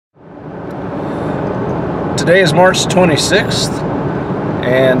Today is March 26th,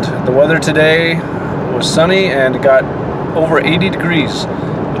 and the weather today was sunny and it got over 80 degrees,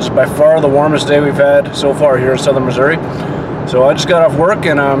 which is by far the warmest day we've had so far here in southern Missouri. So I just got off work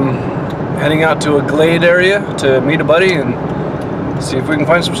and I'm heading out to a glade area to meet a buddy and see if we can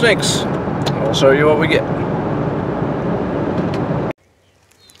find some snakes. I'll show you what we get.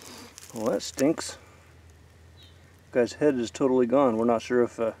 Well, that stinks. The guy's head is totally gone. We're not sure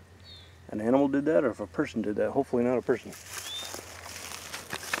if an animal did that or if a person did that. Hopefully not a person.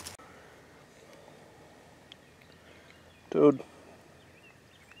 Toad.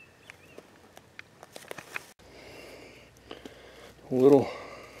 A little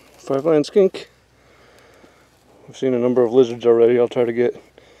 5-line skink. I've seen a number of lizards already. I'll try to get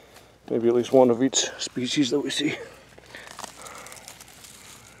maybe at least one of each species that we see.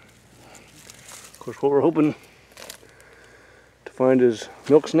 Of course, what we're hoping to find is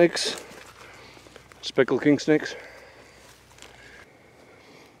milk snakes, speckled king snakes.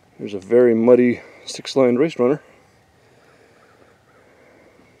 There's a very muddy 6-line race runner.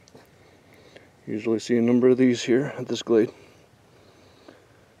 Usually see a number of these here at this glade.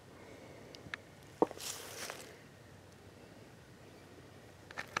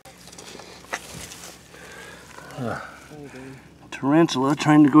 Tarantula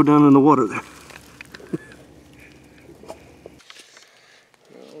trying to go down in the water there.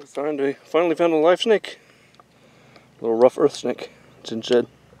 We finally found a live snake. A little rough earth snake. It's in shed.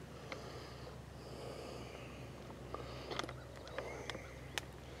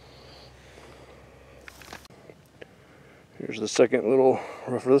 Here's the second little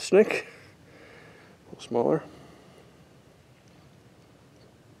rough earth snake. A little smaller.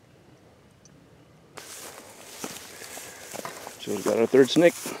 So we've got our third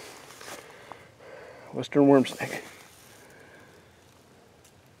snake. Western worm snake.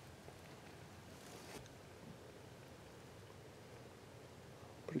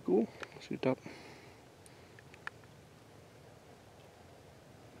 Pretty cool. See the top.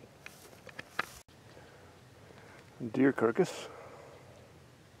 Deer carcass.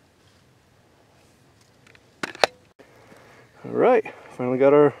 Alright, finally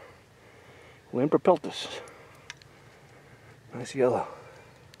got our Lamprepeltis. Nice yellow.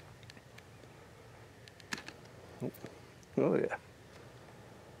 Oh yeah.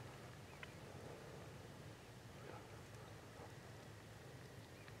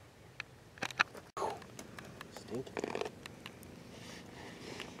 Stinky.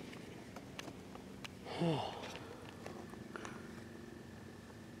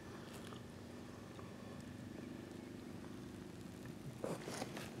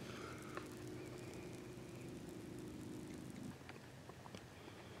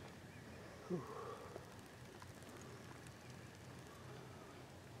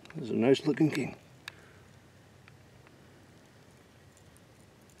 This is a nice looking king.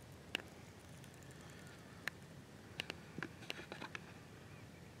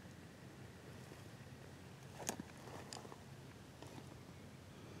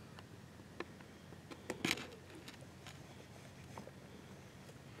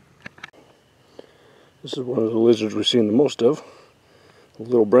 This is one of the lizards we've seen the most of. A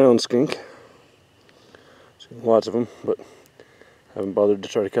little brown skink. Seen lots of them, but haven't bothered to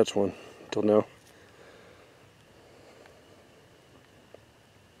try to catch one until now.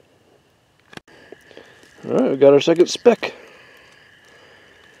 Alright, we got our second speck.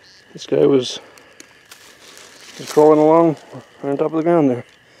 This guy was just crawling along right on top of the ground there.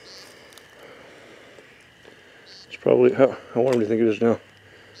 It's probably, how warm do you think it is now?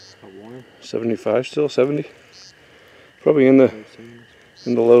 How warm? 75 still? 70? Probably in the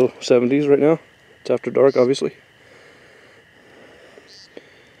low 70s right now. It's after dark, obviously.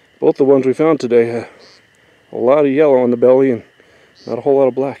 Both the ones we found today have a lot of yellow on the belly and not a whole lot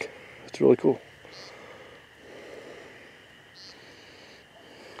of black. It's really cool.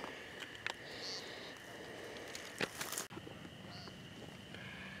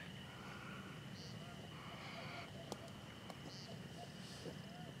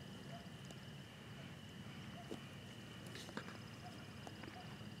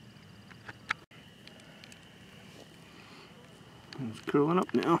 It's curling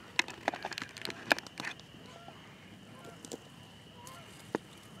up now.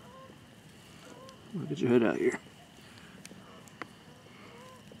 Get your head out here.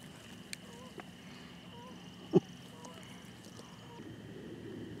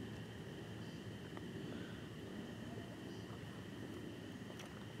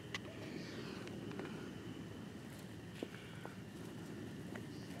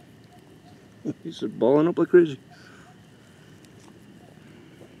 He's just balling up like crazy.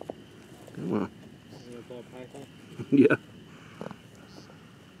 Come on. ball python. Yeah.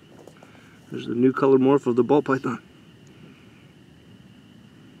 There's the new color morph of the ball python.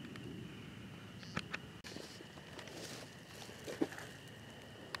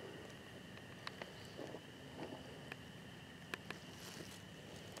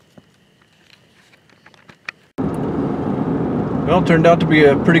 Well, it turned out to be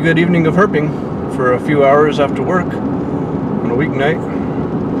a pretty good evening of herping for a few hours after work on a weeknight.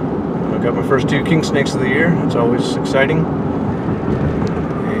 I got my first 2 king snakes of the year. It's always exciting.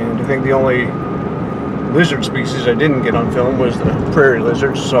 And I think the only lizard species I didn't get on film was the prairie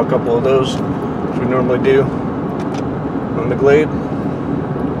lizards. Saw a couple of those, which we normally do on the glade.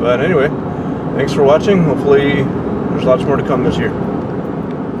 But anyway, thanks for watching. Hopefully there's lots more to come this year.